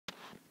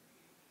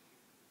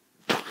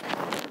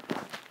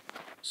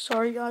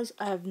Sorry guys,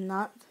 I have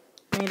not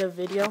made a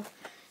video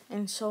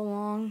in so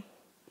long.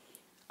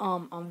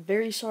 I'm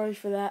very sorry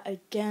for that.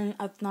 Again,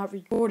 I've not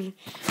recorded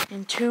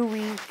in 2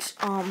 weeks.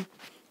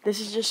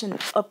 This is just an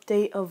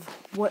update of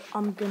what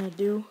I'm gonna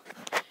do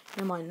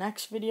in my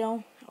next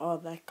video. Oh,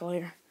 that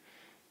glare.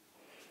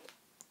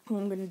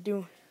 What I'm gonna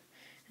do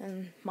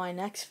in my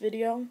next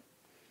video.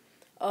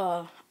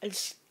 I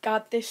just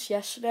got this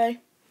yesterday.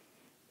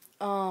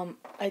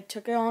 I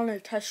took it on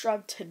a test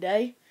drive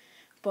today.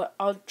 But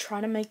I'll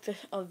try to make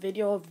a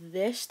video of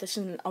this. This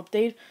is an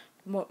update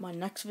on what my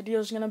next video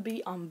is going to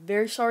be. I'm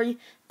very sorry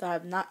that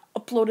I've not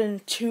uploaded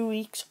in 2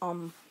 weeks.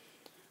 I'm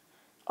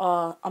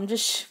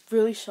just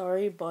really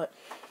sorry, but,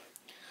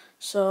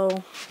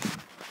 so,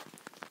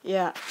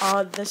 yeah,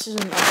 this is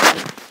an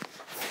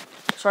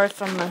update. Sorry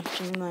if I'm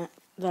mentioning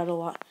that a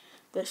lot.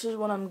 This is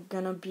what I'm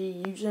going to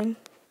be using.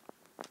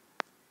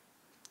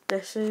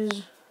 This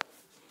is,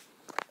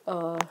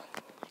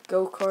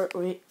 go-kart.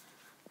 Wait,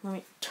 let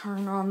me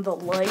turn on the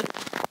light.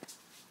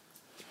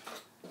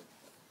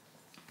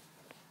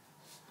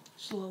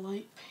 The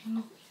light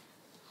panel.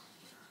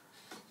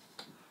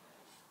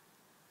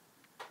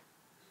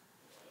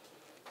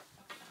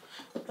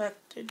 That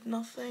did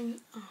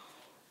nothing.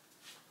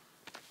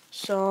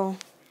 So,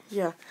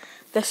 yeah,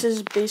 this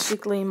is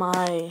basically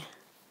my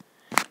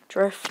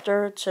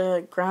drifter. It's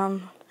a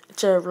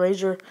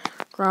Razor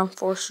Ground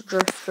Force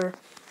drifter.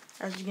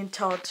 As you can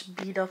tell, it's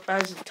beat up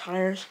as the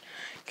tires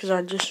because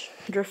I just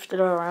drifted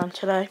around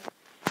today.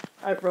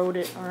 I rode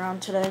it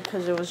around today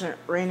because it wasn't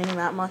raining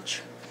that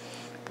much.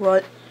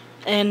 But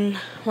in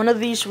one of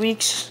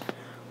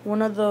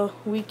the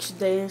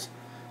weekdays,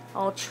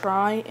 I'll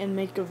try and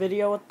make a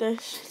video with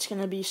this. It's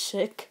gonna be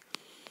sick.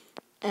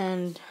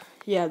 And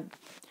yeah,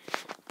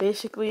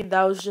 basically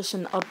that was just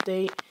an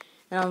update.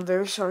 And I'm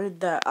very sorry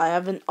that I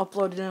haven't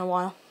uploaded in a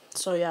while.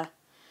 So yeah,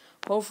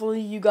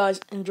 hopefully you guys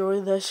enjoy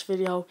this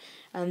video.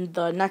 And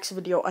the next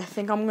video, I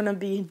think I'm gonna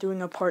be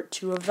doing a part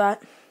 2 of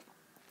that.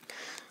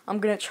 I'm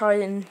gonna try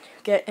and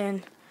get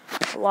in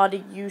a lot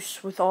of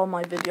use with all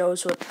my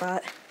videos with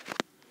that.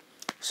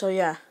 So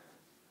yeah,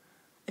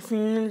 if you're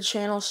new to the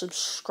channel,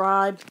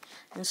 subscribe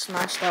and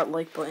smash that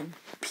like button.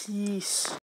 Peace.